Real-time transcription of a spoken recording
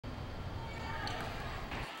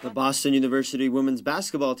The Boston University women's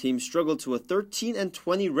basketball team struggled to a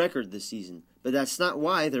 13-20 record this season, but that's not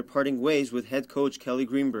why they're parting ways with head coach Kelly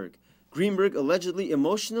Greenberg. Greenberg allegedly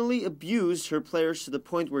emotionally abused her players to the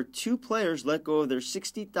point where 2 players let go of their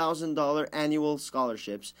 $60,000 annual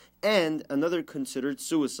scholarships and another considered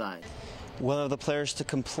suicide. One of the players to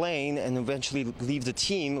complain and eventually leave the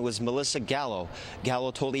team was Melissa Gallo. Gallo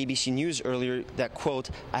told ABC News earlier that, quote,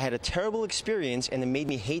 "I had a terrible experience and it made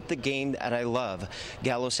me hate the game that I love."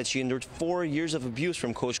 Gallo said she endured 4 years of abuse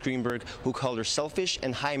from Coach Greenberg, who called her selfish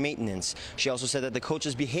and high maintenance. She also said that the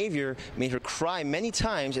coach's behavior made her cry many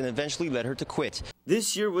times and eventually led her to quit.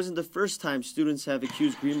 This year wasn't the first time students have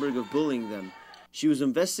accused Greenberg of bullying them. She was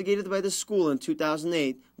investigated by the school in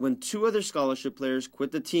 2008 when 2 other scholarship players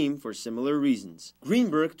quit the team for similar reasons.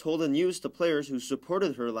 Greenberg told the news to players who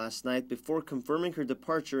supported her last night before confirming her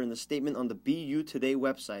departure in a statement on the BU Today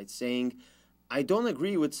website, saying, "I don't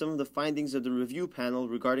agree with some of the findings of the review panel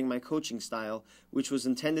regarding my coaching style, which was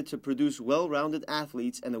intended to produce well-rounded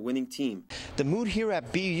athletes and a winning team." The mood here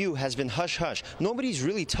at BU has been hush-hush. Nobody's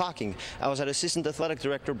really talking. I was at Assistant Athletic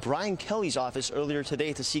Director Brian Kelly's office earlier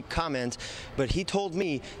today to seek comment, but he told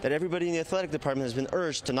me that everybody in the athletic department has been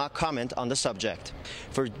urged to not comment on the subject.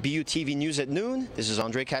 For BU TV News at noon, this is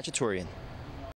Andre Kachaturian.